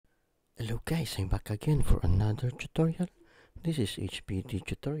Hello guys, I'm back again for another tutorial. This is HPT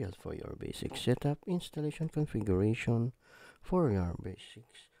tutorial for your basic setup, installation, configuration for your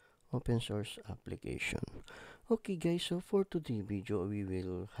basics open source application. Okay guys, so for today's video we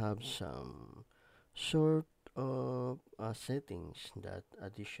will have some sort of settings that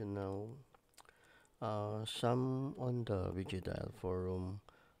additional some on the Vicidial forum,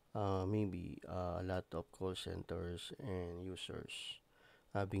 maybe a lot of call centers and users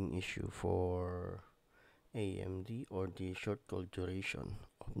having issue for AMD or the short call duration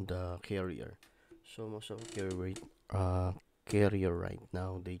of the carrier. So most of carrier right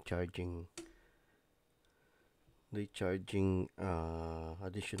now they charging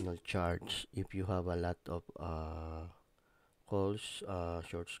additional charge if you have a lot of calls,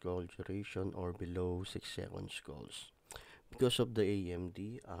 short call duration or below 6 seconds calls. Because of the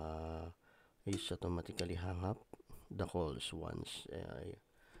AMD, is automatically hang up the calls once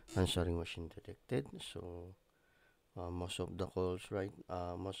answering machine detected. So most of the calls when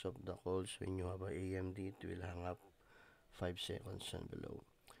you have a AMD, it will hang up 5 seconds and below.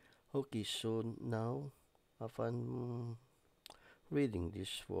 Okay, so now upon reading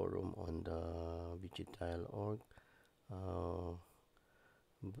this forum on the Vicidial.org, uh,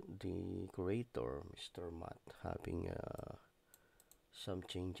 the creator Mr. Matt having some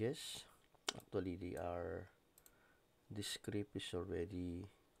changes. Actually, this script is already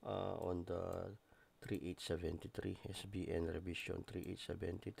on the 3873 SBN revision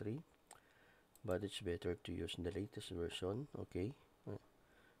 3873, but it's better to use the latest version. Okay,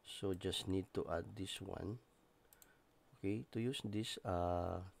 so just need to add this one. Okay, to use this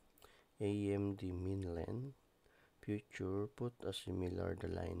AMD mainland future, put a similar the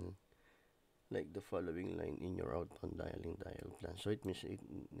line like the following line in your outbound dialing dial plan. So it means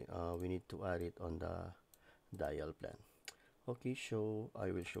we need to add it on the dial plan. Okay, so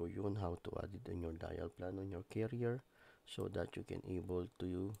I will show you on how to add it in your dial plan on your carrier so that you can able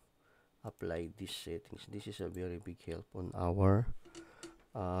to apply these settings. This is a very big help on our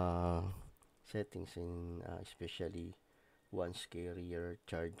settings, in especially once carrier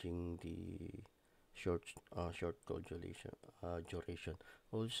charging the short call duration.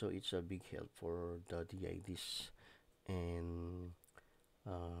 Also, it's a big help for the DIDs, and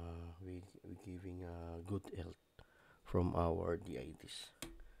we giving a good help from our DIDs.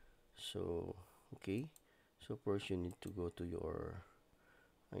 So okay, so first you need to go to your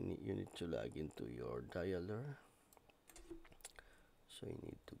you need to log into your dialer. So you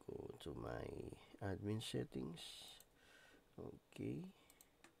need to go to my admin settings. Okay,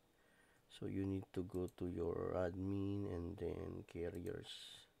 so you need to go to your admin and then carriers.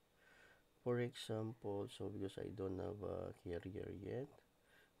 For example, so because I don't have a carrier yet,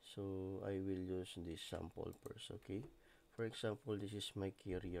 so I will use this sample first. Okay, for example, this is my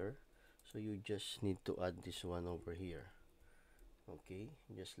carrier, so you just need to add this one over here. Okay,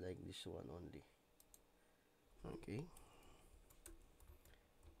 just like this one only. Okay,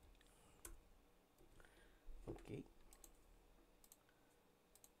 okay,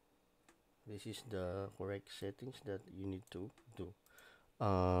 this is the correct settings that you need to do.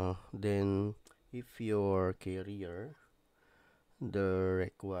 Then if your carrier the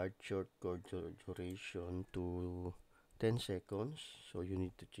required short call duration to 10 seconds, so you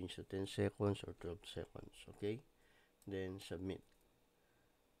need to change to 10 seconds or 12 seconds. Okay, then submit.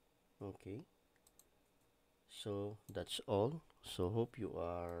 Okay, so that's all. So hope you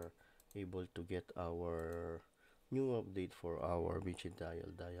are able to get our new update for our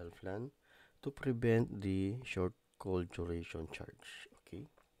Vicidial dial plan to prevent the short call duration charge. Okay,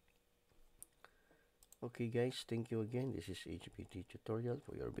 okay guys, thank you again. This is HPT tutorial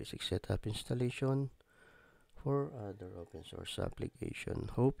for your basic setup installation for other open source application.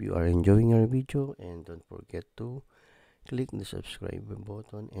 Hope you are enjoying our video, and don't forget to click the subscribe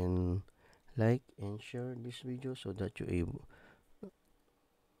button and like and share this video so that you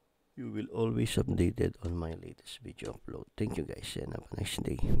will always updated on my latest video upload. Thank you guys and have a nice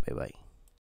day. Bye bye.